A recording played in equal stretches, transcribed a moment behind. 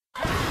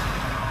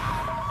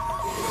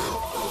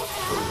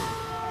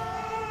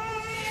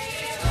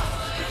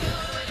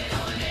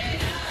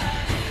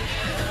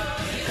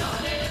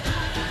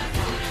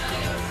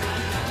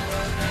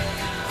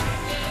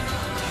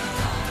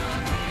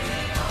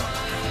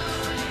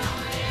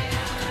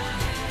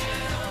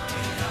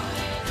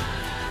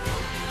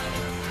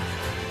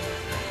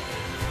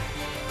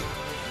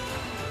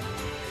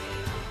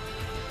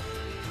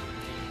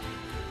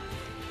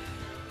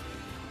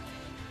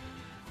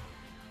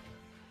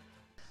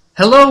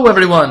Hello,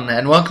 everyone,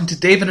 and welcome to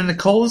David and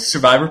Nicole's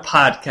Survivor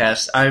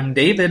Podcast. I'm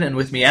David, and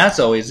with me, as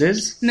always,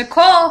 is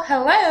Nicole.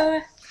 Hello.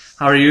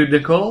 How are you,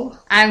 Nicole?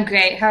 I'm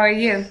great. How are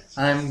you?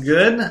 I'm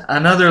good.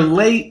 Another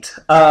late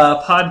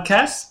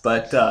podcast,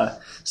 but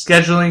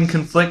scheduling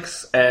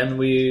conflicts, and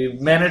we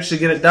managed to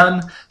get it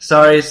done.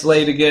 Sorry it's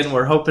late again.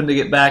 We're hoping to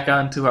get back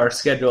onto our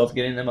schedule of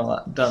getting them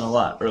done a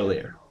lot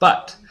earlier.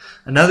 But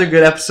another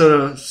good episode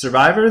of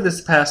Survivor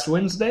this past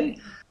Wednesday.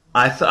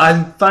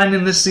 I'm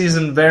finding this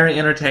season very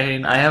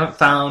entertaining. I haven't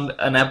found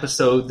an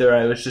episode that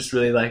I was just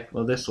really like,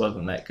 well, this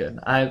wasn't that good.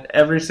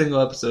 Every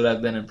single episode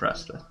I've been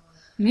impressed with.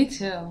 Me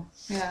too.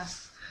 Yeah.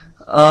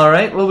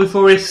 Alright, well,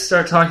 before we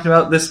start talking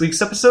about this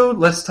week's episode,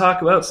 let's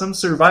talk about some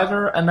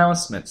Survivor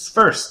announcements.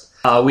 First,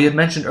 we had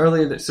mentioned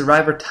earlier that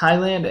Survivor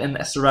Thailand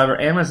and Survivor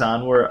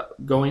Amazon were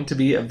going to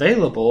be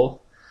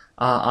available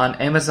on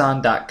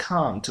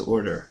Amazon.com to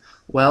order.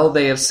 Well,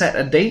 they have set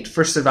a date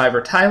for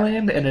Survivor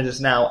Thailand, and it is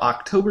now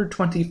October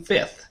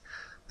 25th.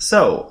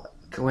 So,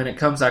 when it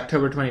comes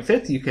October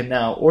 25th, you can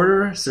now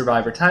order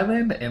Survivor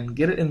Thailand and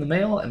get it in the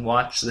mail and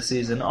watch the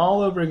season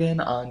all over again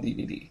on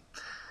DVD.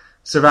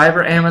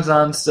 Survivor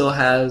Amazon still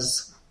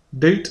has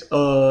date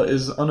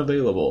is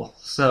unavailable,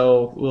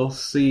 so we'll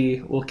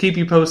see. We'll keep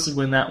you posted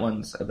when that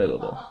one's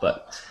available.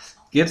 But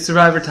get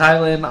Survivor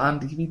Thailand on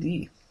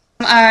DVD.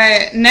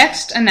 Our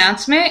next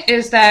announcement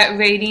is that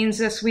ratings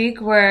this week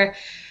were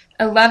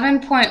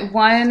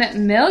 11.1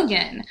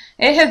 million.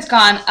 It has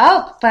gone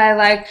up by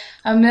like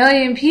 1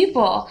 million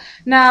people.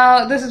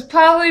 Now, this is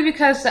probably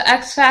because the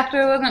X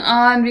Factor wasn't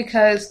on,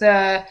 because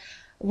the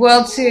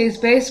World Series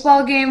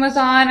baseball game was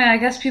on, and I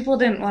guess people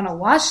didn't want to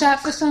watch that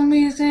for some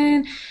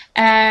reason,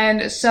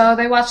 and so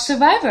they watched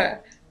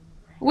Survivor,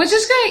 which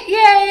is great.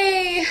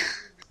 Yay!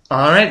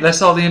 Alright,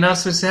 that's all the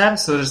announcements we have,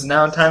 so it is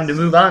now time to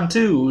move on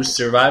to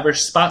Survivor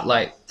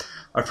Spotlight.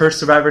 Our first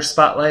Survivor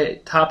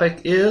Spotlight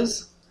topic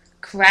is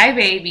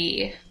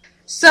Crybaby.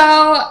 So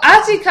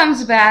Ozzy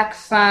comes back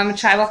from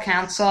Tribal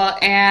Council,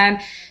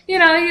 and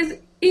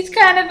he's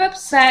kind of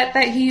upset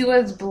that he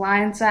was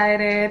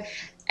blindsided,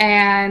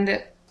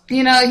 and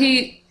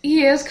he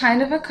is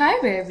kind of a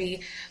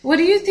crybaby. What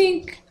do you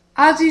think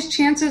Ozzy's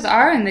chances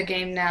are in the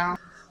game now?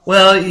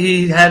 Well,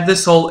 he had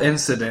this whole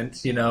incident,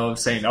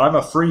 saying, I'm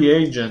a free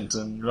agent,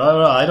 and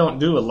I don't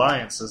do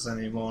alliances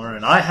anymore,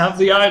 and I have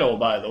the idol,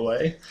 by the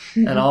way,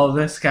 and all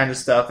this kind of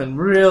stuff, and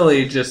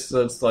really just,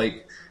 it's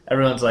like,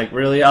 everyone's like,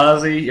 really,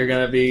 Ozzy? You're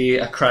going to be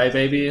a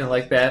crybaby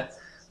like that?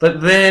 But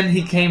then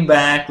he came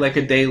back like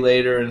a day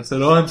later and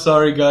said, I'm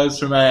sorry, guys,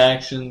 for my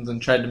actions, and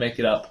tried to make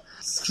it up.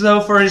 So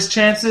for his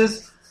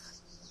chances,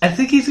 I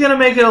think he's going to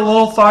make it a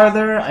little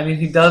farther. I mean,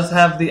 he does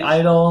have the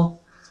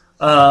idol,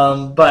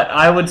 but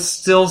I would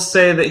still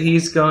say that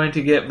he's going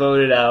to get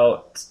voted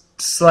out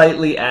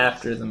slightly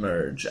after the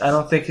merge. I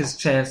don't think his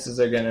chances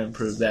are going to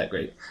improve that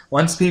great.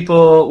 Once we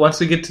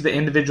get to the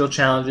individual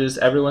challenges,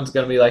 everyone's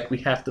going to be like, we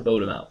have to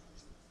vote him out.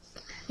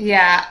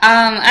 Yeah,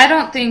 I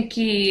don't think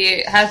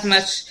he has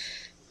much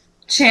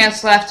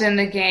chance left in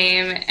the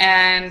game,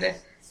 and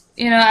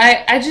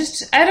I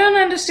don't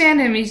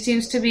understand him. He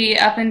seems to be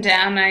up and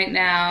down right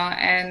now,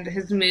 and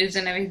his moves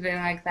and everything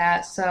like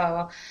that.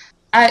 So,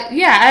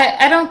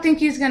 I don't think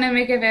he's going to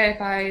make it very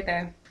far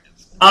either.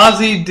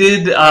 Ozzy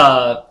did,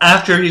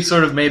 after he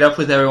sort of made up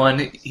with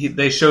everyone,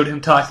 they showed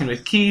him talking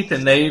with Keith,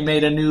 and they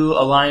made a new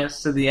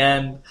alliance to the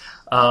end.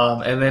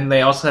 And then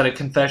they also had a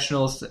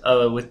confessional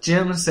with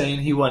Jim saying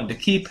he wanted to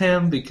keep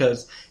him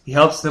because he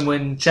helps them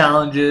win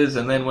challenges,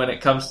 and then when it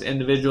comes to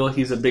individual,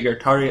 he's a bigger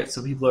target,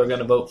 so people are going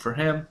to vote for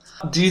him.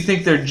 Do you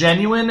think they're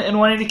genuine in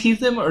wanting to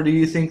keep him, or do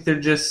you think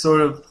they're just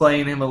sort of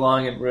playing him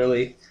along and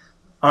really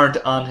aren't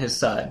on his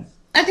side?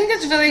 I think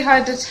it's really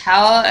hard to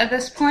tell at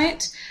this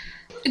point.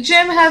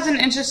 Jim has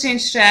an interesting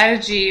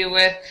strategy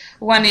with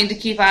wanting to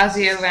keep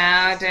Ozzy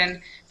around,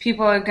 and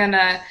people are going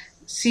to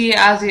see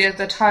Ozzy as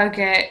the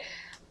target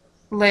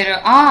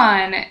later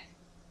on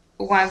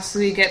once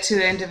we get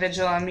to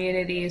individual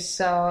immunities.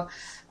 So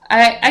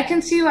I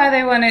can see why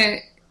they want to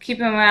keep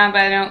him around,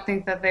 but I don't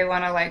think that they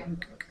want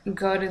to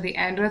go to the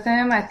end with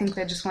him. I think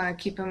they just want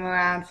to keep him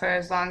around for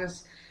as long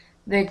as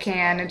they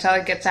can until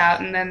it gets out,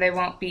 and then they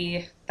won't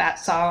be that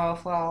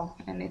sorrowful or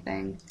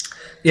anything.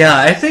 Yeah,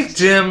 I think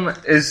Jim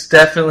is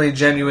definitely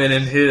genuine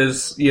in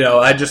his,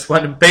 I just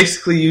want to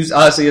basically use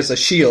Ozzy as a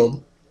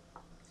shield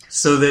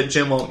so that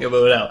Jim won't get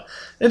voted out.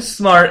 It's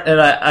smart,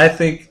 and I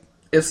think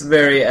it's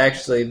very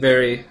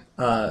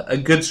a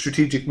good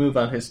strategic move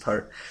on his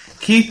part.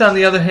 Keith, on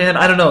the other hand,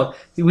 I don't know.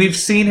 We've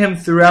seen him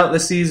throughout the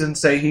season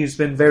say he's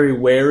been very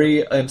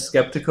wary and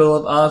skeptical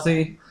of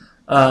Ozzy.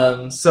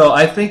 So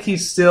I think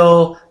he's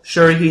still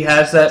sure he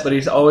has that, but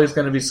he's always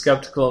going to be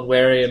skeptical and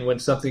wary, and when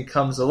something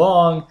comes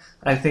along,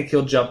 I think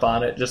he'll jump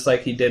on it, just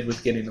like he did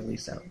with getting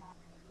Elise out.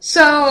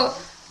 So,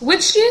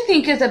 which do you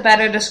think is a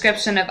better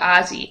description of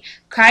Ozzy?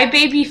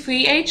 Crybaby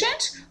free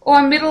agent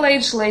or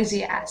middle-aged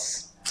lazy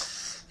ass?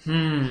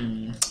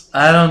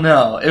 I don't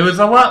know. It was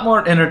a lot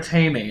more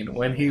entertaining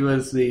when he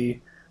was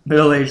the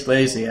Middle-aged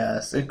lazy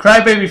ass. And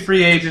Crybaby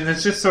Free Agent,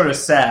 it's just sort of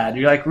sad.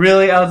 You're like,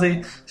 really,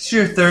 Ozzy? It's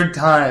your third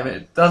time.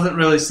 It doesn't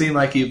really seem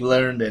like you've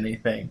learned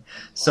anything.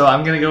 So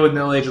I'm going to go with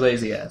middle-aged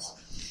lazy ass.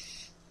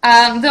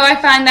 Though I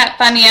find that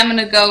funny, I'm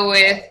going to go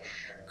with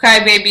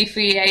Crybaby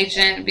Free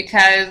Agent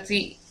because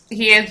he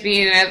is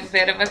being a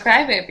bit of a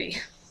crybaby.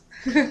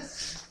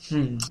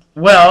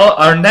 Well,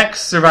 our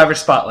next Survivor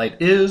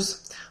Spotlight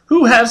is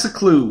Who Has a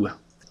Clue?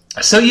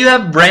 So you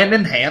have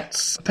Brandon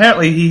Hantz.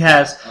 Apparently he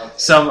has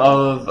some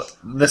of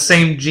the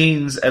same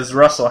genes as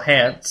Russell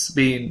Hantz,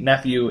 being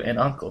nephew and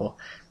uncle,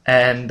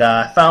 and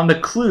found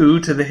a clue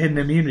to the hidden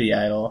immunity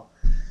idol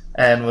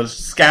and was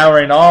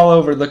scouring all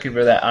over looking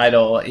for that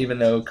idol, even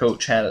though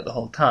Coach had it the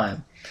whole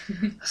time.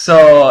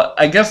 So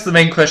I guess the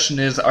main question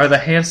is, are the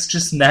Hantz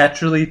just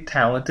naturally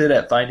talented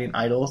at finding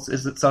idols?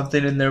 Is it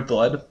something in their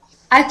blood?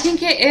 I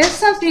think it is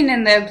something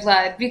in their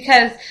blood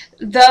because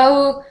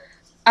though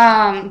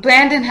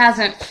Brandon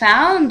hasn't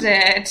found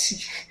it,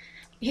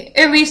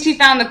 at least he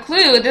found the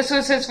clue. This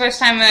was his first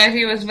time where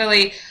he was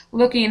really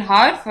looking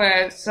hard for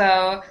it,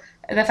 so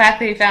the fact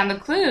that he found the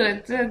clue,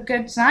 it's a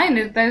good sign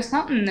that there's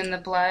something in the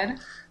blood.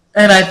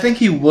 And I think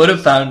he would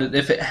have found it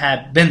if it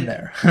had been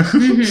there.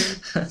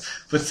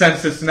 But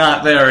since it's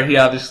not there, he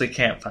obviously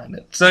can't find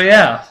it. So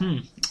yeah,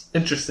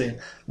 interesting.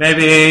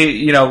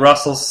 Maybe,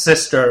 Russell's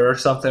sister or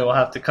something will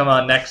have to come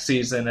on next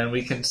season and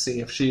we can see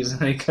if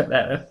she's any good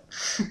at it.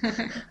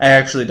 I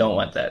actually don't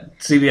want that.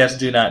 CBS,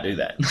 do not do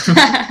that.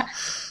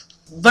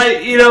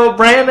 But,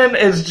 Brandon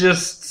is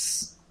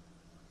just,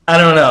 I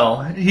don't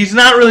know. He's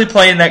not really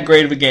playing that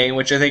great of a game,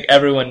 which I think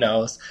everyone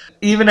knows.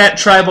 Even at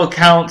Tribal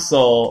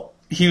Council,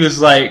 he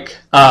was like,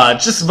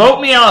 just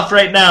vote me off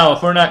right now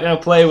if we're not going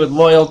to play with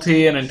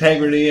loyalty and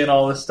integrity and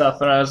all this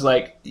stuff. And I was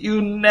like,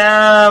 you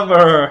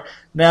never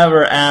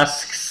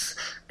asks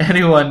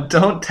anyone,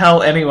 don't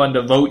tell anyone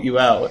to vote you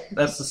out.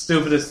 That's the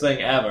stupidest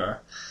thing ever.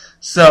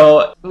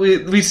 So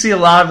we see a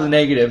lot of the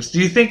negatives. Do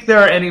you think there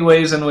are any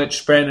ways in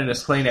which Brandon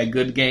is playing a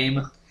good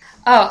game?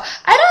 Oh,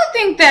 I don't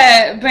think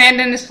that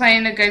Brandon is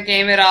playing a good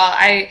game at all.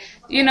 I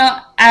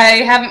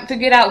haven't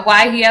figured out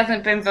why he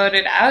hasn't been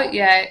voted out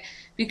yet.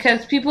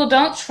 Because people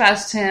don't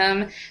trust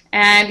him,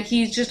 and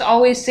he's just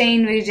always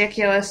saying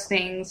ridiculous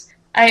things.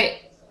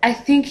 I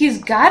think he's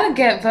got to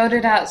get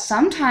voted out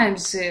sometime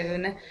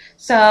soon.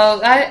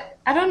 So, I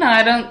don't know.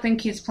 I don't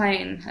think he's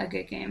playing a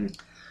good game.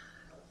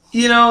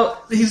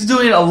 He's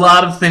doing a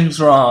lot of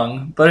things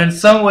wrong, but in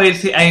some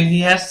ways,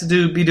 he has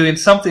to be doing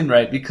something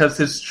right because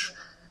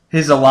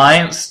his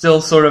alliance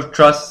still sort of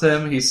trusts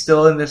him. He's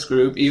still in this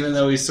group, even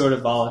though he's sort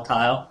of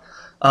volatile.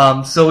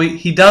 So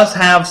he does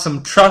have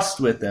some trust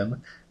with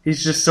him.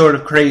 He's just sort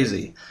of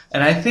crazy.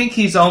 And I think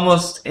he's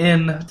almost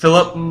in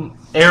Philip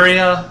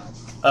area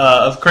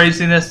of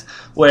craziness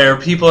where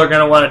people are going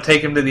to want to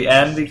take him to the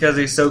end because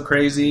he's so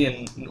crazy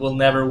and will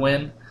never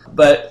win.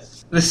 But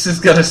this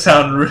is going to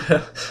sound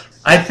real.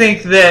 I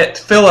think that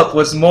Philip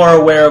was more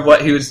aware of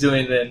what he was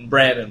doing than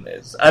Brandon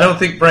is. I don't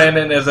think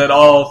Brandon is at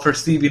all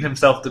perceiving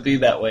himself to be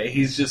that way.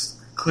 He's just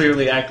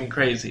clearly acting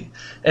crazy.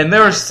 And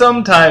there were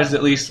some times,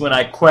 at least, when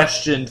I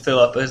questioned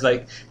Philip. I was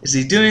like, is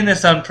he doing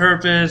this on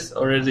purpose,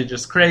 or is he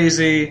just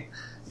crazy?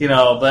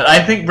 But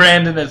I think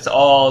Brandon is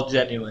all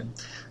genuine.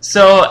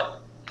 So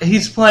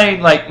he's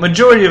playing,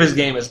 majority of his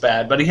game is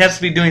bad, but he has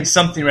to be doing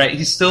something right.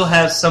 He still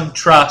has some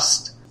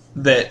trust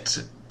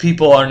that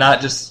people are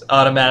not just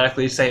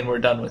automatically saying we're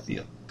done with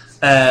you.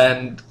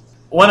 And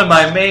one of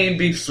my main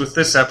beefs with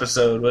this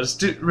episode was,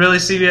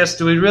 CBS,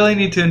 do we really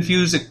need to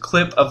infuse a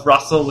clip of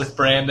Russell with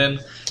Brandon?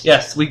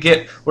 Yes,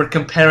 we're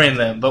comparing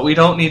them, but we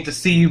don't need to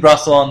see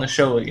Russell on the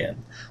show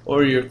again.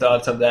 What are your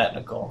thoughts of that,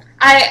 Nicole?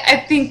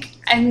 I think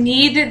I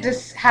needed to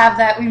have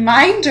that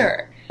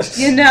reminder.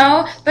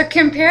 The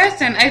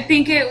comparison. I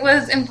think it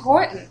was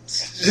important.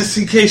 Just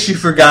in case you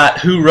forgot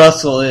who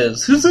Russell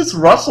is. Who's this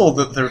Russell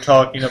that they're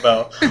talking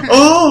about?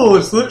 Oh,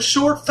 it's that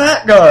short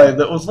fat guy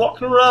that was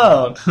walking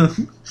around.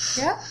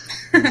 Yep.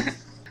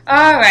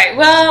 All right,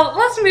 well,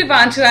 let's move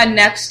on to our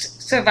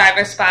next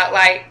Survivor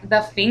Spotlight,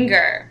 The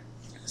Finger.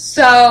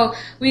 So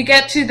we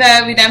get to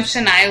the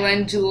Redemption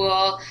Island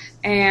duel,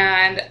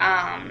 and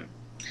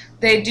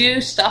they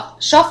do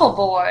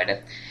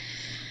shuffleboard.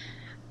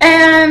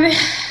 And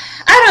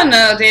I don't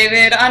know,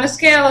 David, on a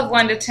scale of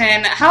 1 to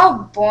 10,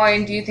 how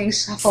boring do you think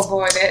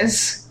shuffleboard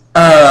is?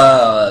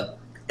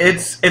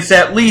 It's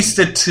at least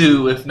a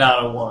 2, if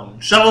not a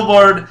 1.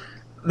 Shuffleboard,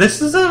 this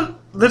is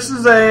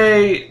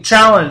a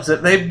challenge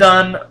that they've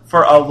done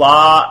for a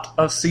lot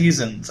of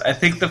seasons. I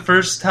think the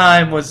first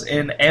time was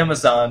in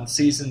Amazon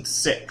season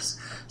 6.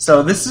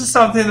 So this is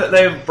something that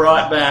they've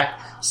brought back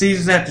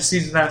season after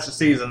season after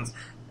seasons,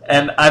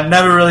 and I've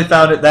never really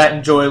found it that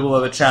enjoyable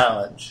of a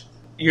challenge.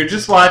 You're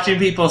just watching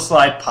people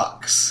slide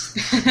pucks.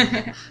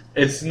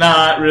 It's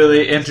not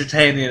really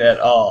entertaining at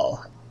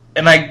all.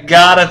 And I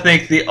gotta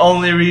think the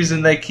only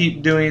reason they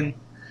keep doing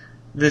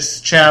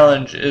this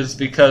challenge is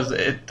because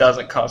it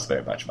doesn't cost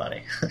very much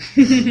money.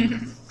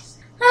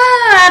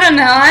 I don't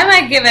know. I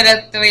might give it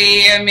a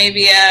 3 or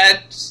maybe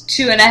a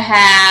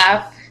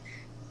 2.5.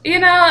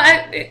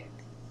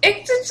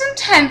 it's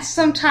intense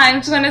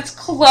sometimes when it's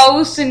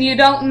close and you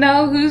don't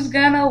know who's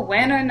gonna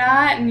win or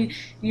not, and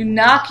you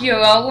knock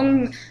your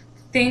own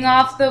thing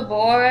off the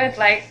board.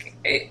 Like,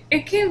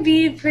 it can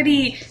be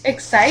pretty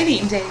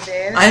exciting,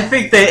 David. I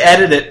think they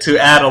edit it to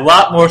add a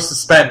lot more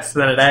suspense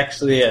than it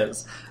actually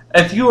is.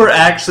 If you were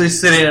actually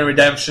sitting in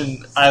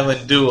Redemption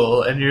Island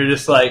Duel and you're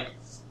just like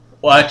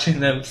watching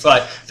them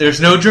fight,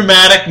 there's no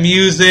dramatic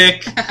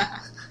music,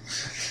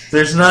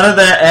 there's none of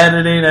that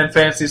editing and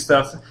fancy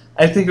stuff,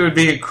 I think it would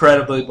be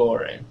incredibly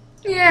boring.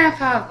 Yeah,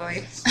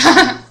 probably.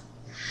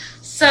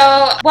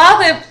 So, while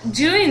they're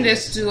doing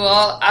this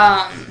duel,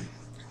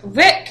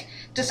 Rick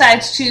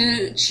decides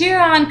to cheer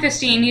on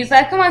Christine. He's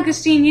like, come on,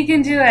 Christine, you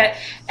can do it.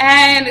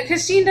 And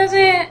Christine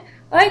doesn't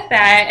like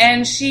that,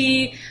 and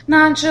she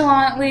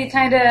nonchalantly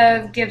kind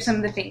of gives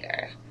him the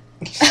finger.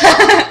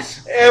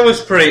 It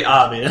was pretty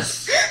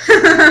obvious.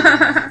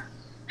 Do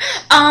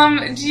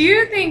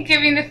you think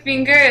giving the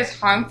finger is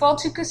harmful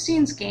to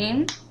Christine's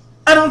game?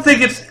 I don't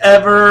think it's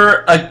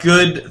ever a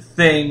good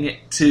thing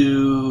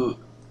to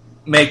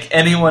make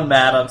anyone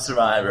mad on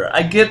Survivor.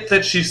 I get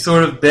that she's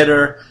sort of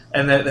bitter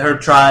and that her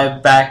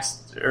tribe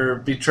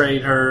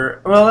betrayed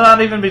her. Well,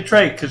 not even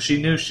betrayed, because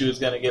she knew she was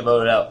going to get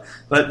voted out.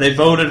 But they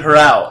voted her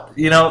out.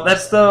 You know,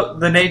 that's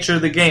the nature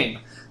of the game.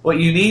 What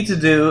you need to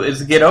do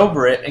is get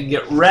over it and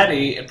get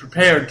ready and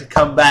prepared to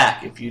come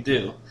back if you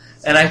do.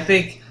 And I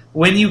think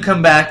when you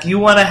come back, you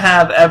want to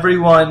have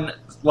everyone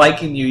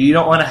liking you. You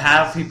don't want to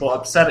have people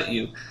upset at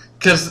you.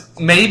 Because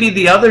maybe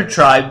the other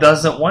tribe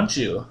doesn't want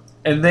you.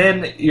 And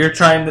then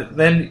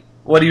then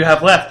what do you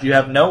have left? You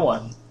have no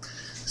one.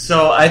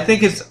 So I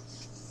think it's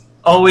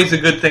always a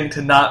good thing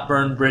to not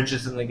burn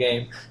bridges in the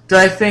game. Do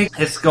I think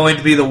it's going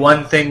to be the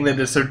one thing that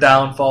is her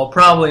downfall?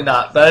 Probably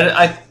not. But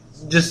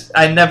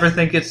I never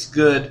think it's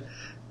good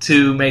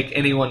to make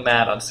anyone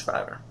mad on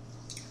Survivor.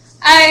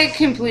 I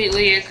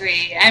completely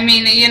agree. I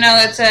mean, you know,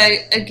 it's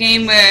a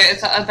game where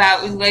it's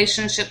about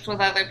relationships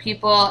with other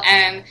people,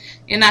 and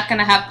you're not going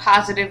to have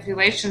positive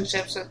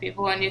relationships with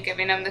people when you're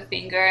giving them the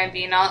finger and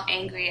being all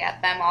angry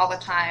at them all the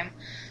time.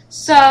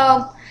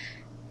 So,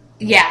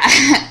 yeah,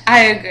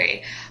 I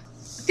agree.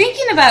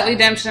 Thinking about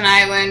Redemption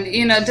Island,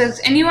 you know,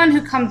 does anyone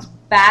who comes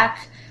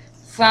back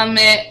from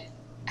it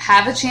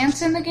have a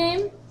chance in the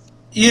game?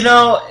 You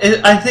know,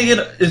 I think it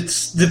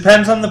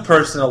depends on the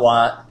person a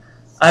lot.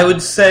 I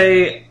would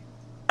say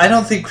I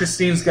don't think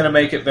Christine's going to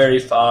make it very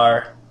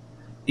far.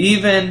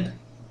 Even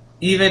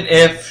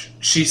if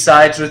she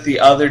sides with the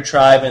other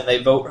tribe and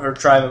they vote her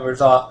tribe members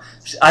off,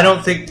 I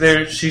don't think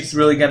she's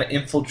really going to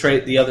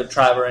infiltrate the other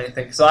tribe or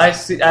anything. So I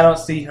don't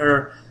see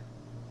her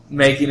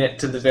making it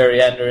to the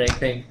very end or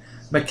anything.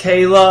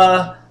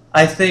 Michaela,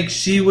 I think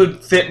she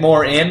would fit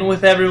more in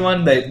with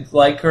everyone. They'd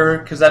like her,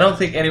 because I don't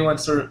think anyone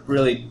sort of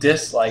really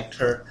disliked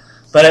her.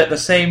 But at the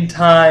same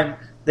time,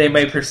 they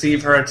may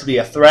perceive her to be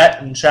a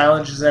threat and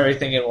challenges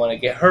everything and want to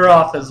get her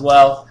off as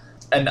well.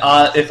 And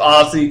if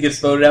Ozzy gets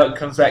voted out and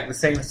comes back, the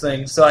same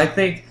thing. So I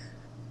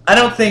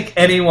don't think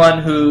anyone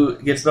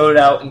who gets voted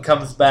out and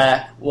comes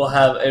back will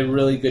have a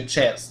really good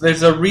chance.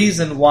 There's a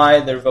reason why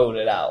they're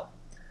voted out.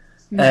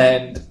 Mm-hmm.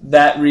 And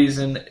that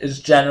reason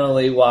is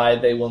generally why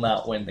they will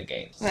not win the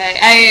game. Right.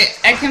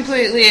 I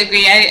completely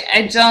agree.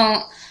 I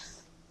don't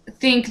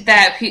think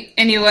that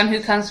anyone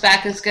who comes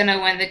back is going to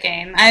win the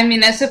game. I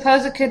mean, I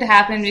suppose it could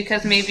happen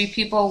because maybe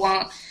people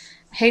won't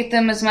hate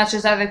them as much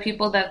as other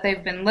people that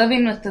they've been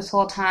living with this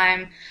whole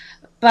time.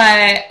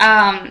 But,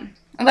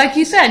 like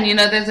you said, you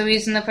know, there's a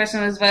reason the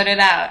person was voted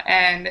out.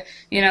 And,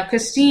 you know,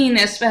 Christine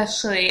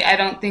especially, I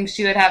don't think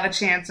she would have a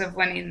chance of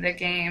winning the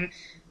game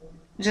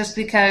just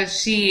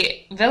because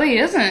she really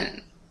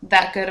isn't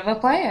that good of a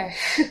player.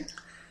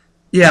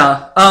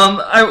 Yeah,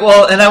 I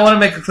want to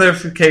make a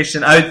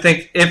clarification. I would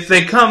think if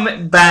they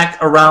come back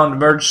around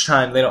merge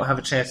time, they don't have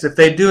a chance. If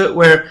they do it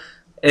where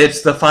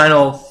it's the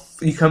final,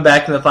 you come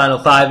back in the final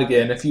 5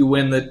 again, if you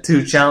win the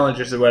 2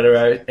 challenges or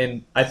whatever,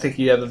 and I think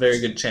you have a very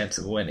good chance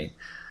of winning.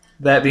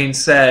 That being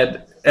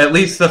said, at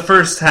least the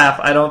first half,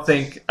 I don't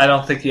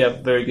think you have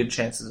very good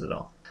chances at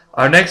all.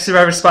 Our next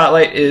Survivor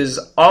Spotlight is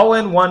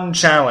All-in-One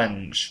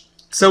Challenge.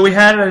 So we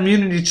had an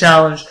immunity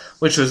challenge,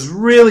 which was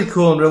really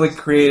cool and really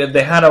creative.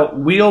 They had a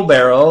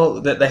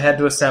wheelbarrow that they had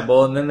to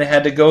assemble, and then they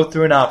had to go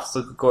through an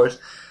obstacle course,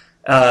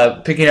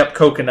 picking up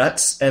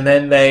coconuts. And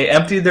then they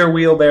emptied their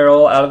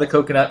wheelbarrow out of the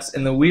coconuts,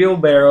 and the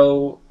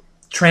wheelbarrow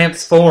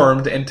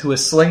transformed into a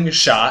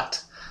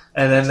slingshot,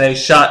 and then they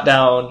shot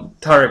down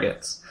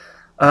targets.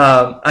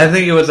 I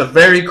think it was a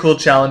very cool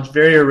challenge,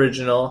 very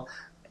original.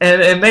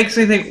 And it makes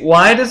me think,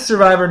 why does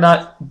Survivor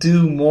not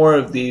do more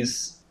of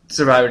these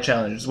Survivor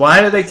challenges?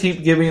 Why do they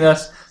keep giving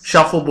us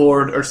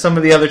shuffleboard or some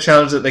of the other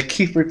challenges that they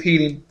keep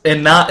repeating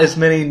and not as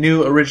many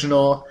new,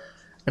 original,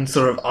 and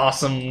sort of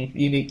awesome,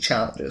 unique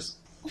challenges?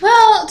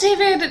 Well,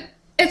 David,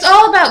 it's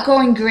all about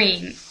going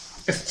green.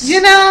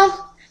 You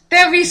know,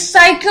 they're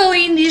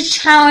recycling these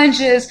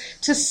challenges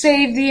to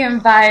save the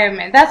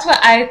environment. That's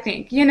what I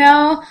think, you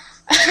know?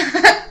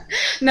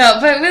 No,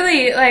 but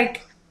really,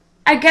 like,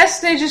 I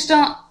guess they just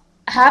don't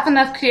have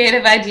enough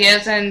creative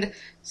ideas, and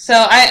So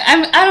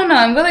I don't know.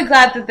 I'm really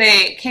glad that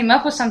they came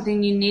up with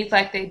something unique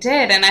like they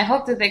did, and I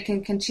hope that they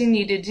can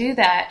continue to do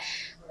that.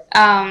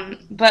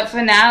 But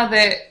for now,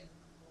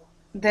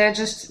 they're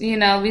just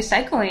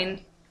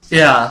recycling.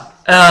 Yeah,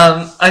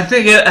 I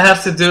think it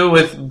has to do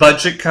with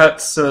budget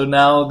cuts. So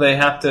now they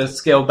have to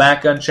scale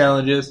back on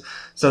challenges.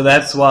 So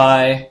that's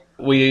why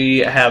we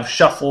have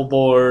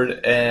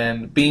shuffleboard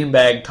and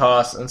beanbag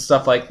toss and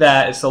stuff like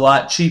that. It's a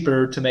lot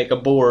cheaper to make a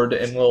board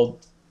and little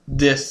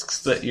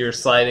discs that you're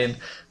sliding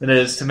than it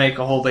is to make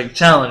a whole big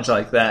challenge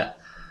like that,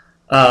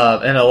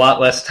 and a lot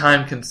less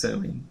time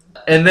consuming.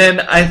 And then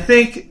I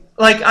think,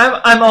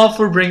 I'm all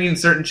for bringing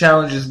certain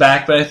challenges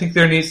back, but I think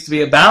there needs to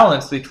be a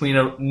balance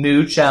between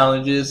new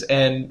challenges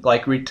and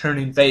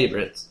returning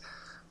favorites.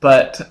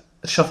 But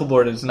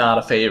shuffleboard is not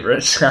a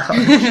favorite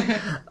challenge.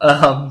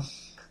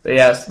 But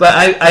yes, but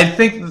I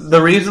think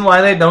the reason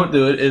why they don't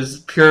do it is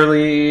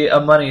purely a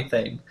money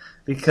thing,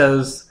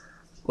 because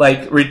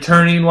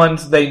returning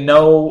ones, they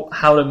know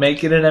how to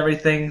make it and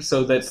everything,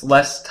 so that's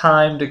less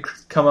time to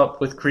come up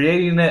with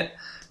creating it.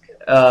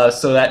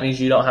 So that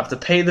means you don't have to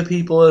pay the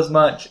people as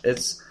much.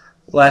 It's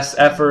less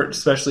effort,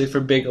 especially for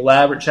big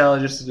elaborate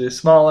challenges, to do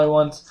smaller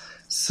ones.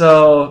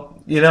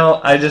 So,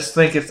 I just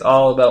think it's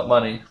all about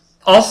money.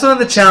 Also in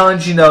the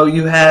challenge, you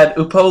had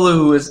Upolu,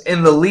 who was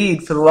in the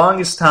lead for the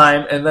longest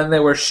time, and then they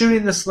were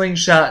shooting the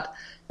slingshot,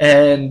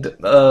 and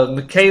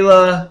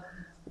Michaela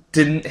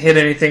didn't hit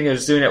anything. It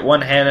was doing it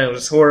one hand, and it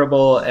was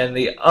horrible, and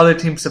the other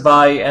team,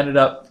 Savai, ended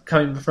up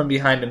coming from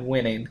behind and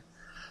winning.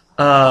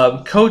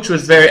 Coach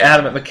was very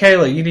adamant,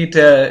 Michaela, you need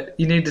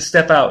to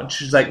step out, and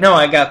she's like, no,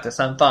 I got this,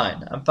 I'm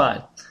fine.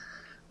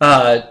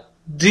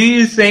 Do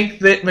you think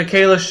that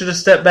Michaela should have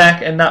stepped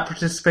back and not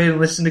participated and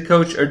listened to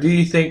Coach, or do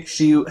you think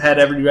she had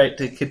every right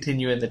to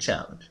continue in the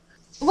challenge?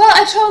 Well,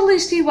 I totally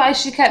see why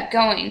she kept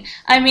going.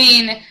 I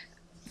mean,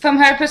 from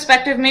her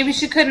perspective, maybe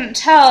she couldn't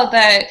tell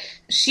that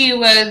she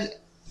was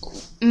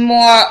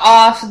more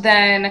off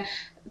than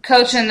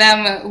Coach and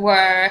them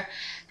were.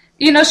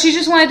 She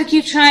just wanted to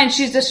keep trying.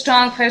 She's a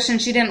strong person.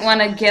 She didn't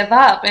want to give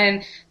up,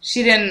 and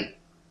she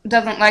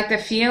doesn't like the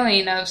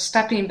feeling of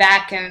stepping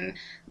back and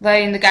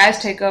letting the guys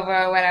take over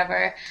or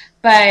whatever.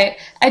 But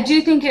I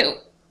do think it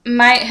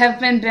might have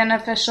been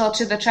beneficial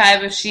to the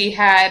tribe if she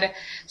had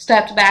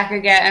stepped back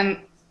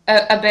again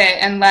a bit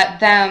and let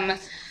them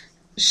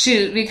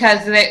shoot,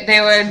 because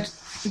they were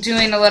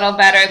doing a little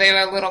better. They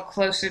were a little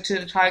closer to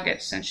the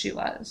targets than she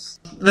was.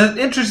 The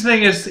interesting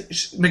thing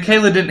is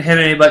Michaela didn't hit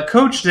any, but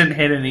Coach didn't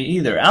hit any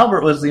either.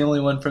 Albert was the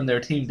only one from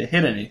their team to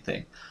hit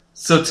anything.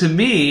 So to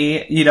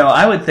me,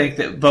 I would think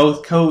that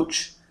both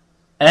Coach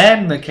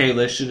and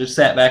Michaela should have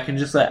sat back and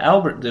just let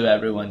Albert do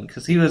everyone,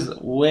 because he was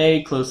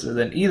way closer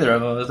than either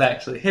of them was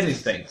actually hitting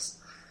things.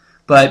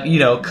 But,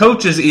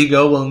 Coach's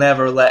ego will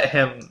never let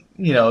him,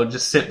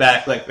 just sit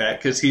back like that,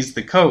 because he's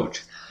the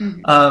coach.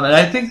 Mm-hmm. And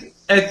I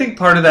think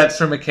part of that's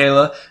for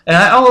Michaela. And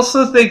I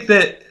also think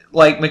that,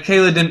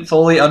 Michaela didn't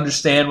fully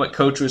understand what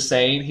Coach was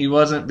saying. He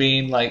wasn't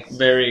being,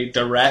 very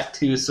direct.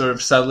 He was sort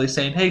of subtly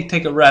saying, hey,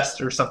 take a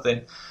rest or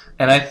something.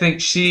 And I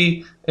think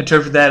she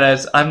interpreted that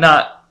as,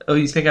 oh,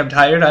 you think I'm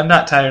tired? I'm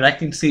not tired. I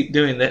can keep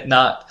doing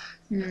that.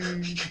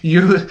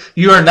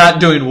 You are not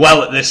doing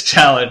well at this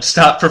challenge.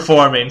 Stop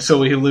performing so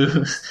we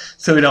lose,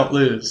 so we don't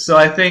lose. So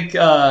I think it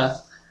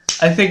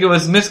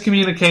was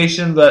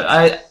miscommunication, but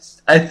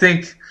I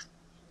think,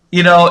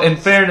 in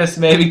fairness,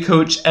 maybe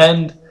Coach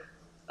and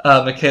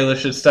Michaela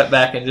should step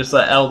back and just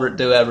let Albert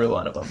do every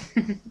one of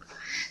them.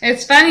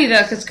 It's funny,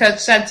 though, because Coach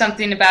said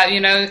something about,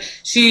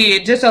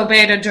 she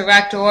disobeyed a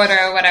direct order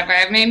or whatever.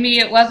 Maybe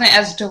it wasn't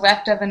as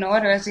direct of an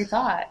order as he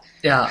thought.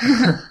 Yeah.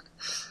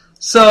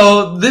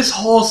 So this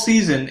whole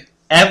season,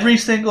 every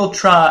single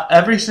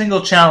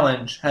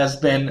challenge has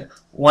been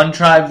one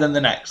tribe then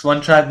the next,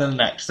 one tribe then the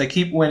next. They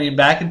keep winning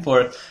back and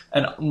forth,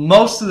 and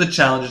most of the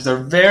challenges are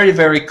very,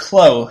 very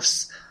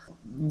close,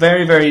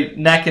 very, very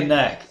neck and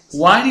neck.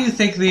 Why do you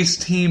think these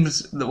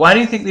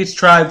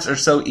tribes are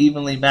so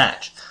evenly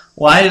matched?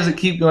 Why does it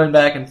keep going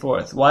back and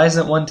forth? Why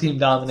isn't one team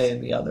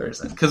dominating the other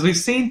isn't? Because we've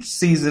seen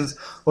seasons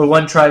where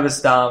one tribe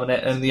is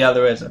dominant and the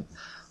other isn't.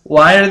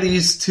 Why are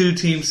these two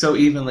teams so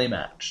evenly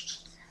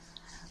matched?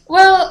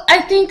 Well,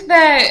 I think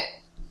that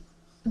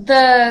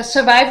the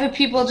Survivor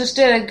people just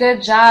did a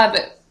good job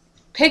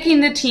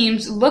picking the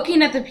teams,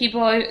 looking at the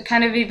people,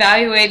 kind of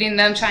evaluating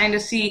them, trying to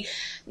see,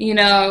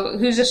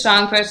 who's a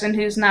strong person,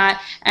 who's not,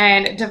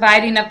 and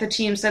dividing up the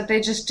teams, that they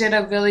just did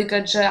a really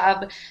good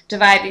job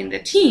dividing the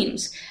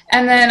teams.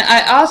 And then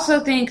I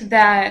also think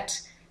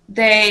that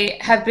they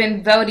have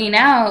been voting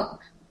out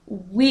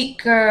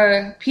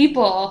weaker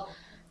people.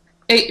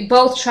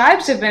 Both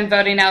tribes have been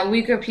voting out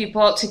weaker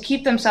people to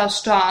keep themselves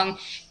strong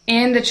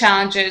in the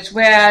challenges,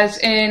 whereas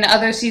in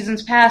other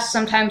seasons past,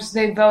 sometimes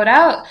they vote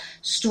out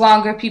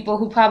stronger people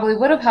who probably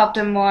would have helped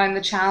them more in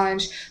the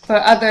challenge for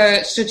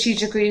other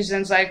strategic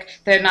reasons, like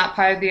they're not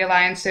part of the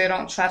alliance, they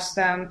don't trust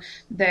them,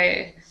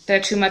 they're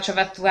too much of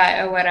a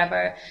threat or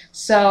whatever.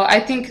 So I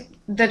think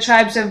the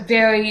tribes are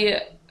very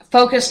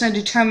focused and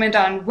determined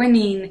on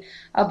winning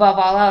above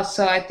all else,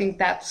 so I think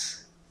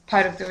that's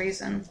part of the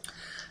reason.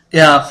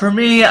 Yeah, for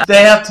me,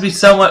 they have to be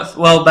somewhat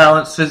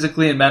well-balanced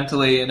physically and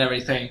mentally and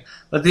everything.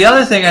 But the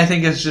other thing I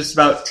think is just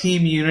about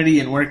team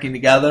unity and working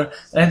together.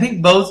 And I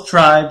think both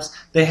tribes,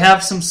 they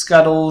have some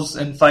scuttles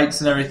and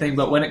fights and everything,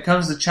 but when it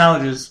comes to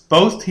challenges,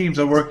 both teams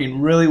are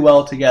working really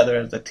well together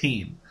as a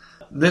team.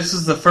 This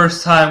is the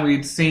first time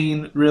we'd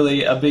seen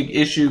really a big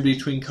issue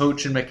between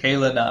Coach and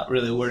Michaela not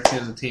really working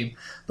as a team.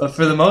 But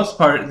for the most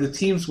part, the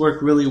teams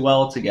work really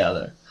well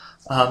together.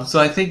 So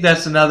I think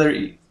that's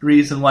another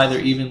reason why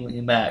they're evenly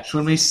matched.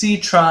 When we see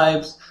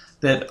tribes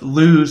that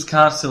lose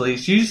constantly,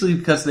 it's usually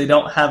because they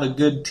don't have a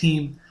good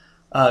team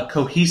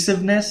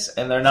cohesiveness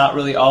and they're not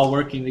really all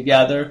working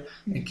together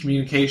and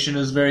communication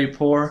is very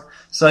poor.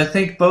 So I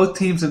think both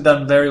teams have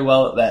done very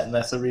well at that, and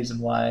that's the reason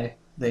why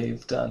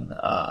they've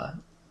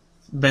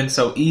been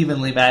so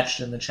evenly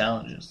matched in the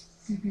challenges.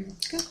 Mm-hmm.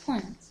 Good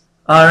point.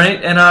 All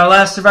right, and our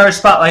last Survivor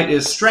Spotlight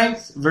is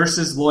strength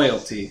versus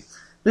loyalty.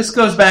 This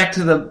goes back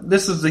to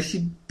this is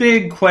the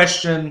big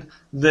question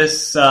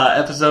this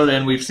episode,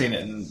 and we've seen it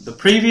in the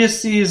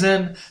previous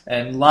season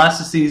and lots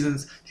of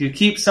seasons. Do you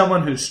keep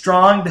someone who's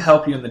strong to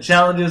help you in the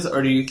challenges,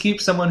 or do you keep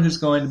someone who's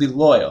going to be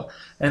loyal?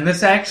 And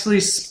this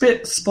actually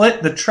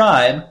split the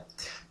tribe.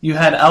 You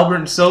had Albert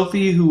and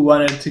Sophie who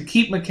wanted to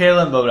keep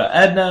Michaela and vote out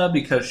Edna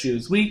because she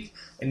was weak,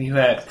 and you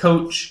had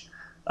Coach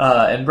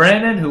and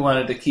Brandon who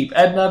wanted to keep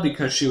Edna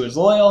because she was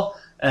loyal.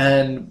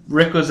 And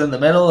Rick was in the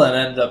middle and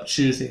ended up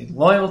choosing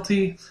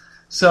loyalty.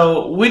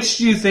 So which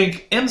do you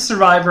think, in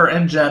Survivor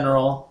in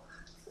general,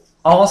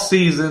 all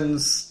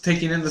seasons,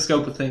 taking in the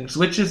scope of things,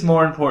 which is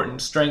more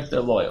important, strength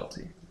or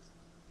loyalty?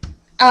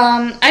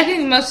 I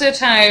think most of the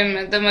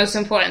time the most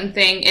important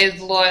thing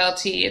is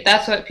loyalty.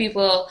 That's what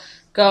people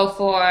go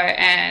for,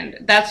 and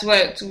that's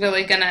what's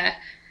really going to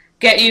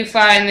get you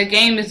far in the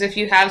game is if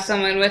you have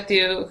someone with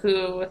you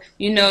who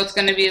you know is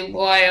going to be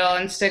loyal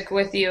and stick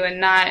with you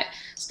and not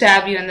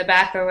stab you in the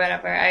back or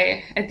whatever.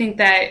 I think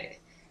that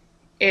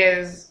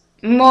is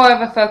more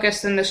of a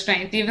focus than the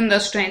strength, even though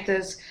strength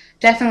is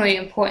definitely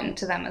important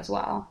to them as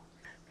well.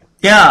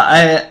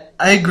 Yeah,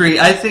 I agree.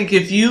 I think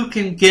if you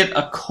can get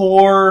a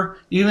core,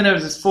 even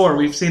if it's 4,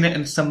 we've seen it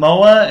in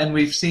Samoa and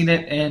we've seen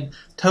it in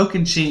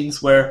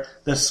Tocantins where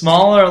the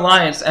smaller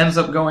alliance ends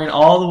up going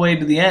all the way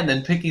to the end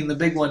and picking the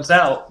big ones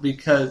out,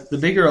 because the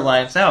bigger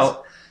alliance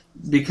out,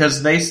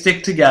 because they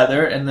stick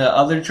together and the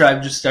other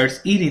tribe just starts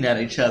eating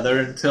at each other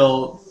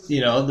until,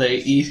 they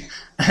eat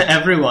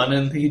everyone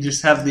and you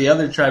just have the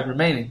other tribe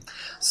remaining.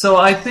 So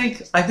I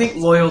think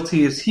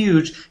loyalty is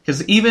huge,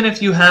 because even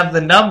if you have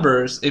the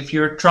numbers, if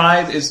your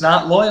tribe is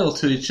not loyal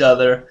to each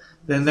other,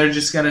 then they're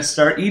just going to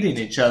start eating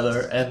each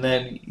other and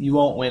then you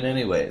won't win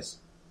anyways.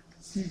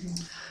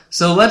 Mm-hmm.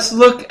 So let's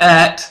look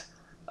at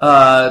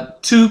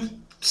two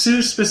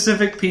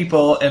specific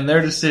people and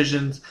their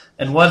decisions,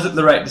 and was it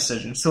the right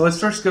decision? So let's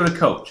first go to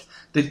Coach.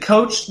 Did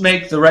Coach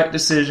make the right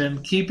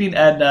decision keeping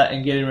Edna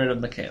and getting rid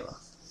of Michaela?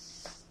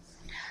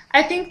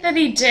 I think that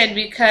he did,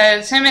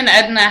 because him and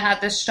Edna had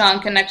this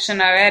strong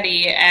connection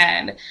already,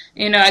 and,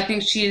 I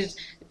think she's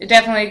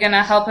definitely going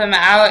to help him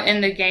out in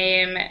the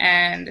game,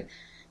 and,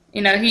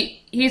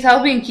 he's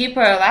helping keep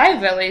her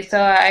alive, really, so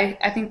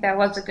I think that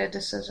was a good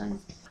decision.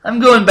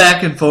 I'm going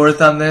back and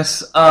forth on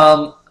this.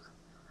 I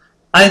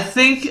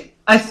think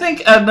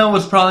Edna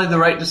was probably the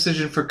right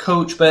decision for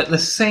Coach, but at the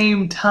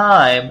same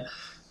time,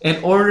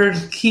 in order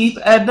to keep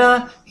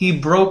Edna, he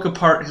broke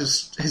apart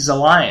his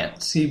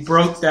alliance. He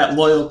broke that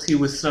loyalty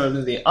with some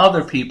of the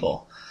other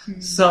people. Mm-hmm.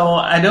 So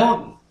I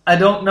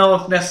don't know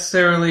if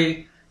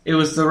necessarily it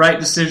was the right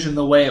decision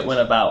the way it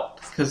went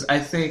about, because I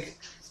think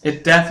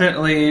it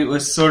definitely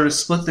was sort of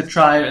split the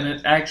tribe, and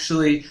it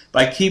actually,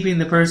 by keeping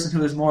the person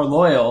who was more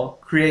loyal,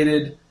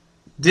 created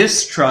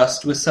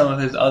distrust with some of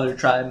his other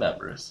tribe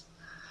members.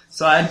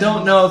 So I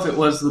don't know if it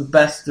was the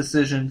best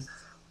decision.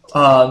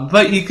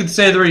 But you could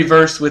say the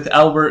reverse with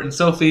Albert and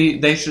Sophie.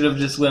 They should have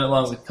just went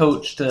along with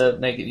Coach to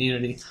make it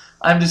unity.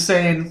 I'm just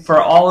saying,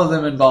 for all of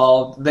them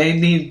involved, they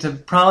need to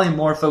probably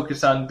more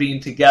focus on being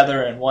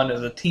together and one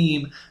as a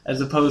team,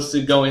 as opposed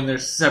to going their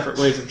separate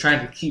ways and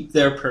trying to keep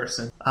their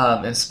person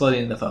and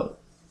splitting the vote.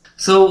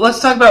 So let's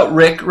talk about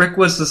Rick. Rick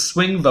was the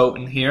swing vote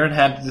in here and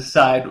had to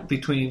decide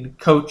between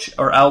Coach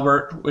or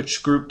Albert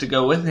which group to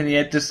go with, and he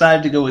had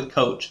decided to go with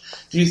Coach.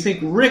 Do you think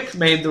Rick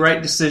made the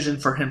right decision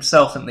for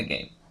himself in the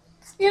game?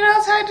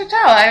 It's hard to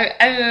tell.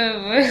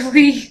 I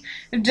really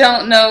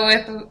don't know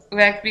with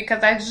Rick,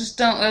 because I just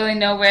don't really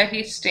know where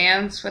he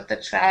stands with the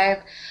tribe.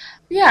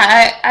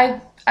 Yeah,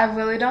 I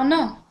really don't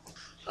know.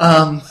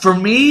 For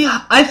me,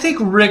 I think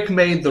Rick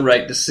made the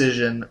right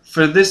decision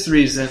for this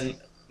reason.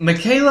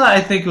 Michaela,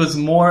 I think, is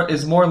more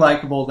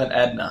likable than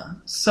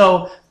Edna.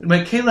 So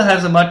Michaela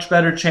has a much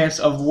better chance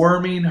of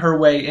worming her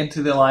way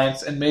into the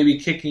alliance and maybe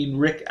kicking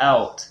Rick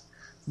out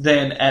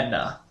than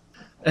Edna.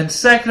 And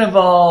second of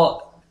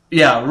all,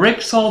 yeah,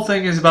 Rick's whole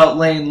thing is about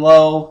laying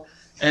low,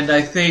 and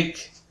I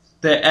think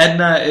that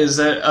Edna is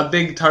a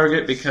big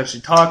target because she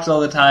talks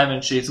all the time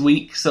and she's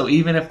weak, so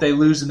even if they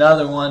lose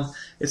another one,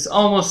 it's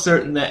almost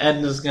certain that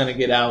Edna's going to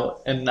get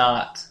out and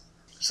not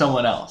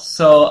someone else.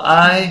 So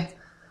I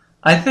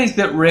I think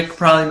that Rick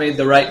probably made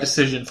the right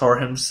decision for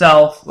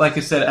himself. Like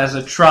I said, as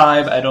a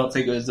tribe, I don't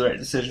think it was the right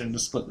decision to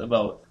split the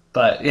vote.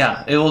 But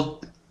yeah, it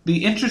will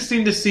be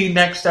interesting to see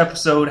next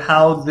episode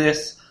how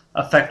this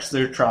affects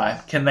their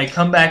tribe. Can they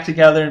come back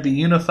together and be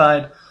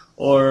unified,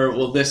 or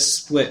will this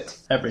split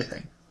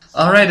everything?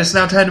 Alright, it's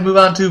now time to move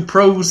on to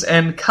pros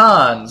and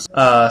cons.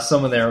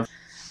 Some of their...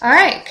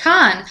 Alright,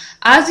 con.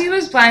 Ozzy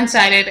was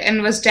blindsided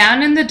and was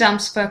down in the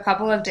dumps for a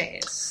couple of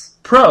days.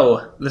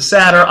 Pro. The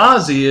sadder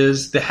Ozzy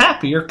is, the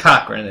happier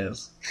Cochran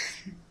is.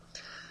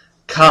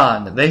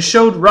 Con. They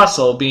showed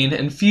Russell being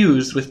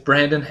infused with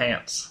Brandon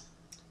Hantz.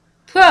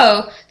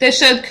 Pro. They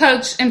showed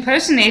Coach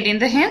impersonating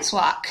the Hantz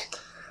walk.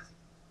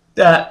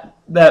 That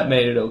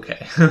made it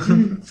okay.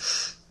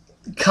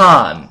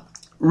 Con.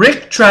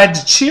 Rick tried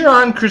to cheer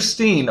on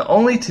Christine,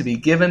 only to be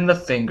given the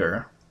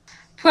finger.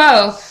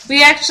 Pro.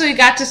 We actually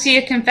got to see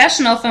a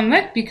confessional from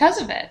Rick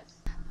because of it.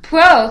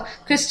 Pro.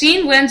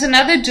 Christine wins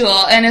another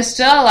duel and is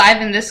still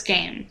alive in this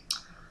game.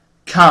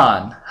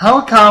 Con. How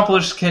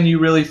accomplished can you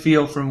really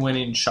feel from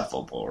winning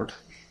shuffleboard?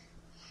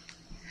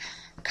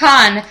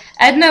 Con.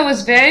 Edna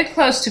was very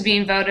close to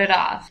being voted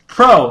off.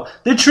 Pro.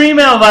 The tree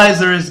mail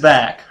visor is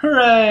back.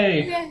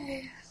 Hooray!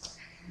 Yay.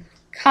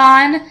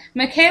 Con.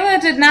 Michaela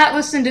did not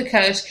listen to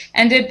Coach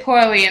and did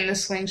poorly in the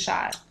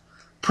slingshot.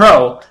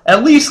 Pro.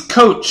 At least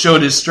Coach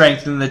showed his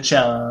strength in the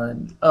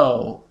challenge.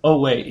 Oh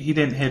wait, he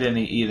didn't hit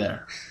any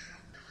either.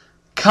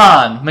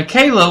 Con.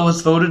 Michaela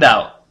was voted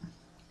out.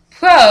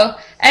 Pro.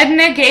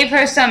 Edna gave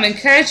her some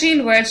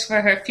encouraging words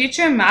for her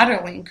future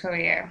modeling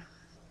career.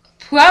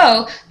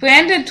 Pro.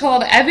 Brandon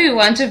told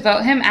everyone to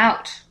vote him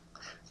out.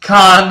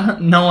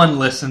 Con. No one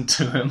listened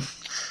to him.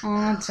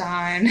 Oh,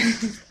 darn.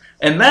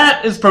 And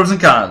that is pros and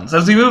cons.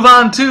 As we move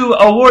on to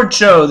award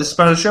show, this is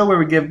part of the show where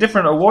we give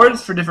different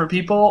awards for different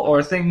people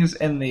or things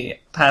in the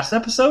past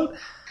episode.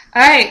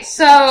 Alright,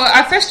 so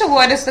our first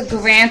award is the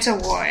Grant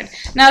Award.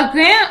 Now,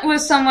 Grant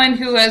was someone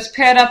who was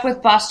paired up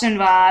with Boston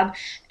Rob,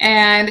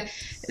 and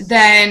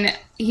then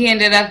he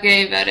ended up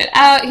getting voted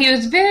out. He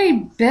was very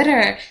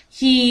bitter.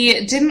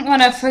 He didn't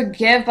want to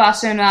forgive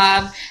Boston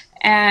Rob,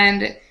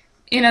 and,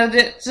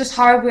 just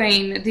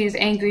harboring these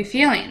angry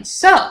feelings.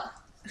 So,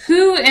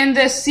 who in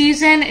this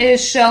season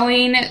is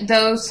showing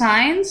those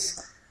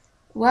signs?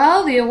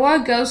 Well, the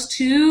award goes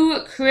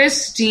to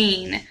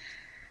Christine.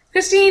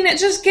 Christine,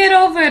 just get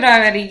over it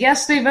already.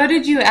 Yes, they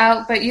voted you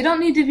out, but you don't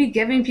need to be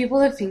giving people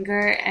the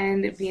finger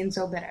and being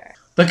so bitter.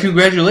 But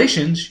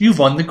congratulations, you've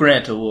won the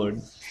Grant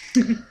Award.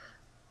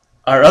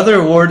 Our other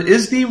award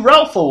is the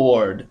Ralph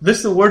Award.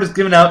 This award is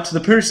given out to the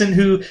person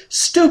who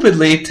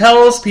stupidly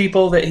tells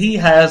people that he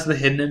has the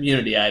hidden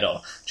immunity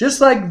idol.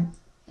 Just like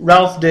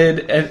Ralph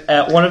did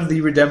at one of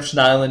the Redemption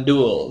Island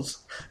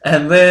duels.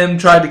 And then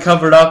tried to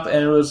cover it up,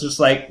 and it was just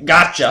like,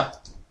 gotcha,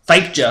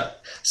 faked ya.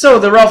 So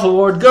the Ralph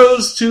Award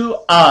goes to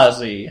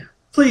Ozzy.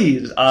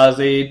 Please,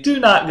 Ozzy,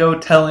 do not go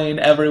telling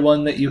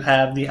everyone that you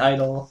have the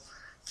idol.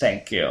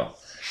 Thank you.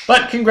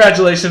 But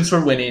congratulations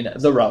for winning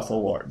the Ralph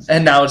Award.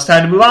 And now it's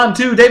time to move on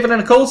to David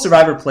and Nicole's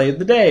Survivor Play of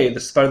the Day.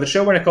 This is part of the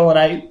show where Nicole and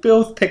I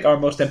both pick our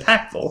most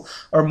impactful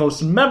or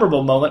most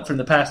memorable moment from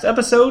the past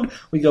episode.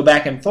 We go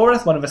back and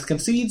forth, one of us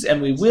concedes, and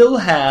we will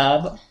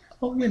have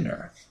a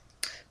winner.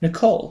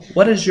 Nicole,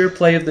 what is your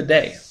Play of the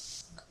Day?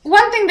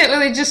 One thing that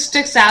really just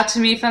sticks out to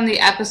me from the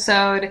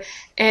episode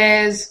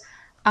is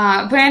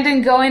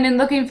Brandon going and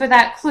looking for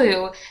that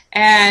clue,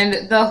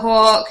 and the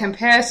whole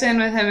comparison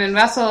with him and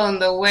Russell and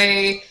the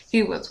way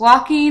he was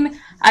walking.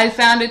 I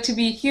found it to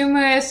be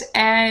humorous,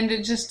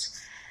 and just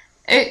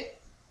it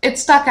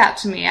stuck out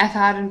to me. I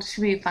thought it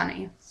to be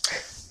funny.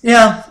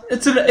 Yeah,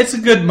 it's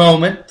a good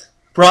moment.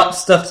 Brought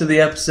stuff to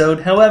the episode.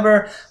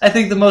 However, I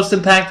think the most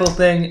impactful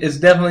thing is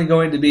definitely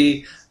going to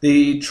be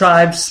the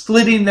tribe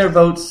splitting their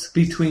votes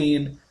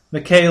between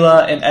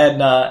Michaela and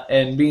Edna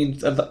and being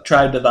a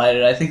tribe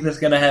divided. I think that's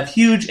going to have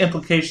huge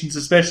implications,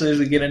 especially as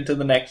we get into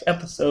the next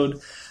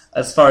episode,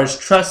 as far as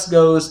trust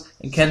goes,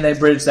 and can they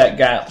bridge that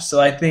gap. So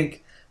I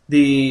think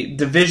the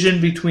division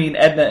between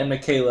Edna and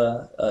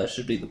Michaela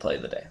should be the Play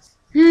of the Day.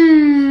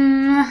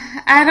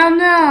 I don't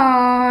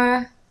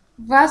know.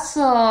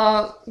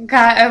 Russell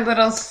got a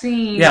little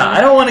scene. Yeah,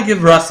 I don't want to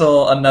give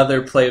Russell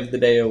another Play of the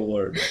Day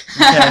award.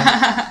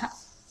 Okay?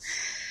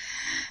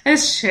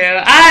 It's true.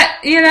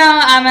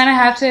 I'm going to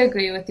have to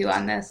agree with you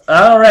on this.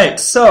 Alright,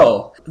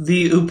 so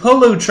the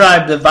Upolu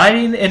tribe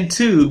dividing in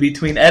two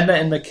between Edna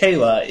and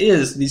Michaela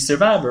is the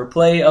Survivor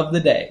Play of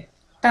the Day.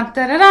 Dun,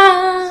 da, da,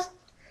 da.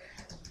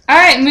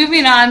 Alright,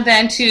 moving on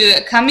then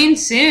to Coming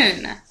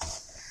Soon.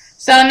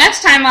 So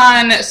next time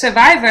on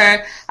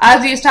Survivor,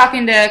 Ozzy is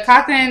talking to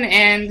Cochran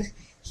and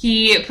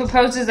he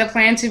proposes a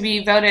plan to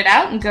be voted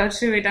out and go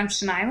to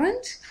Redemption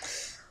Island.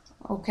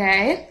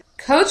 Okay.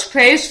 Coach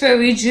prays for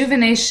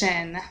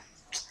rejuvenation.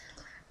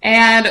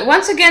 And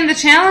once again, the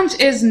challenge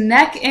is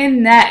neck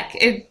and neck.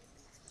 It's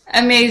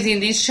amazing.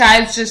 These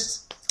tribes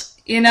just,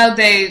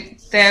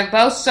 they're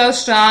both so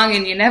strong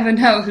and you never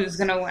know who's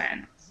going to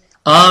win.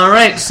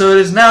 Alright, so it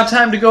is now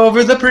time to go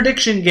over the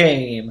prediction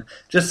game.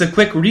 Just a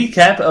quick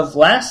recap of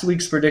last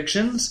week's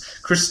predictions.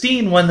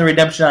 Christine won the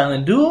Redemption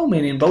Island duel,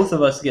 meaning both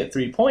of us get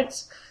 3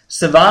 points.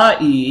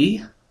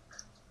 Savai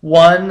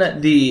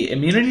won the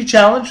immunity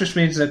challenge, which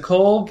means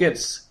Nicole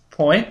gets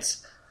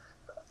points.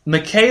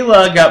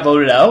 Michaela got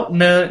voted out.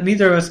 No,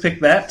 neither of us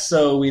picked that,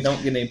 so we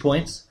don't get any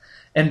points.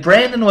 And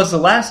Brandon was the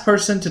last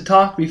person to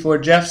talk before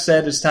Jeff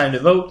said it's time to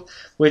vote,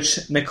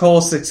 which Nicole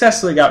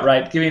successfully got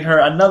right, giving her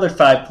another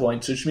 5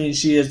 points, which means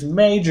she is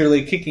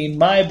majorly kicking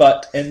my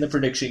butt in the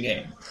prediction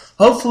game.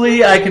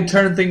 Hopefully I can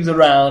turn things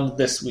around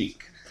this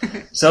week.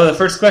 So the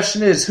first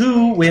question is,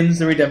 who wins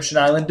the Redemption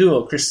Island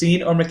duel,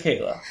 Christine or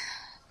Michaela?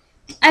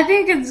 I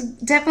think it's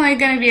definitely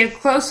going to be a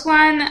close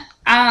one.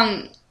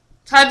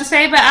 It's hard to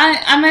say, but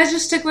I'm going to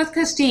just stick with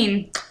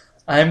Christine.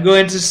 I'm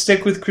going to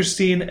stick with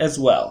Christine as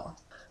well.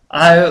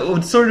 I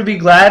would sort of be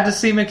glad to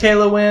see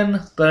Michaela win,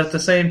 but at the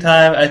same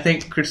time, I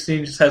think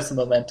Christine just has the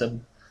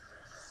momentum.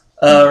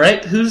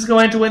 Alright, who's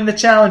going to win the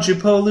challenge,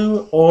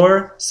 Upolu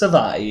or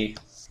Savai?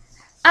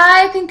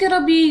 I think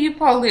it'll be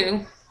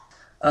Upolu.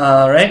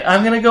 Alright,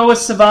 I'm going to go with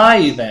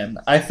Savai then.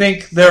 I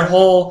think their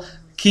whole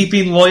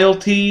keeping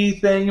loyalty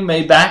thing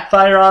may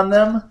backfire on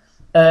them,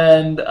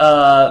 and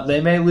they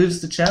may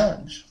lose the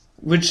challenge.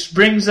 Which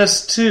brings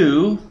us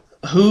to,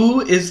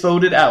 who is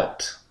voted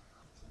out?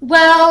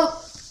 Well,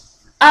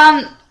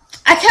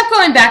 I kept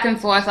going back and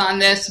forth on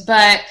this,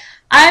 but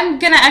I'm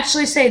going to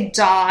actually say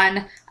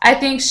Dawn. I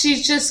think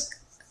she's just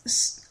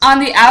on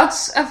the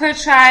outs of her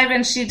tribe,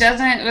 and she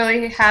doesn't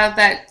really have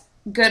that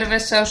good of a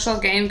social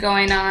game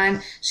going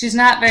on. She's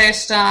not very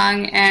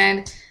strong,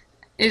 and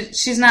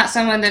she's not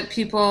someone that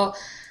people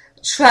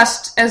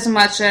trust as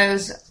much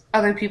as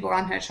other people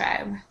on her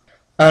tribe.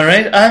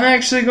 Alright, I'm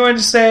actually going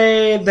to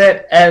say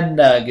that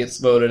Edna gets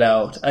voted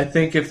out. I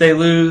think if they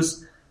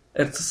lose,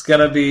 it's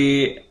going to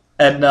be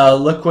Edna,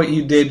 look what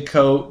you did,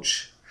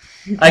 Coach.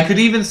 I could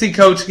even see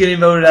Coach getting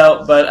voted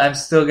out, but I'm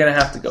still going to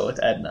have to go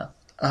with Edna.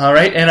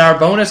 Alright, and our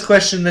bonus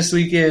question this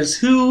week is,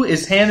 who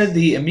is handed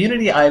the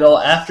immunity idol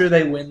after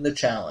they win the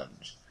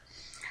challenge?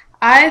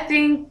 I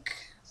think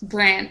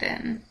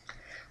Brandon.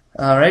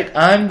 Alright,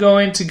 I'm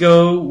going to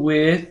go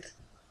with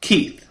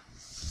Keith.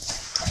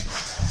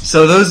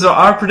 So those are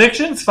our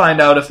predictions. Find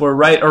out if we're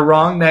right or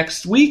wrong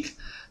next week.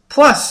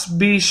 Plus,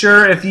 be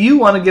sure if you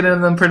want to get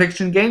in the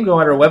prediction game, go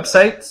on our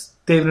website,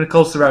 David and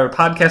Nicole Survivor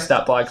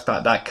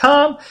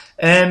Podcast.blogspot.com,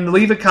 and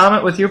leave a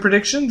comment with your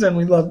predictions, and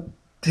we'd love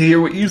to hear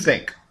what you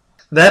think.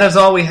 That is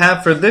all we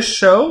have for this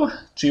show.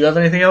 Do you have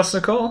anything else,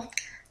 Nicole?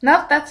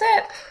 Nope, that's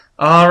it.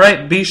 All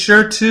right, be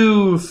sure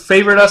to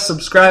favorite us,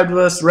 subscribe to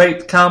us,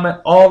 rate, comment,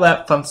 all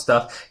that fun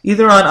stuff,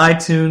 either on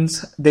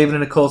iTunes, David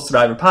and Nicole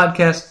Survivor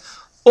Podcast,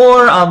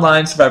 or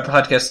online,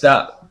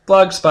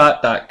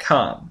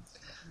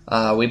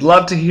 survivorpodcast.blogspot.com. We'd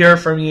love to hear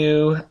from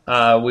you.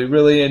 We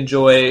really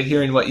enjoy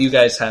hearing what you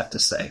guys have to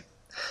say.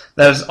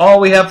 That is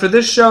all we have for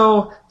this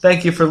show.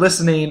 Thank you for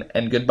listening,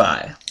 and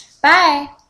goodbye. Bye.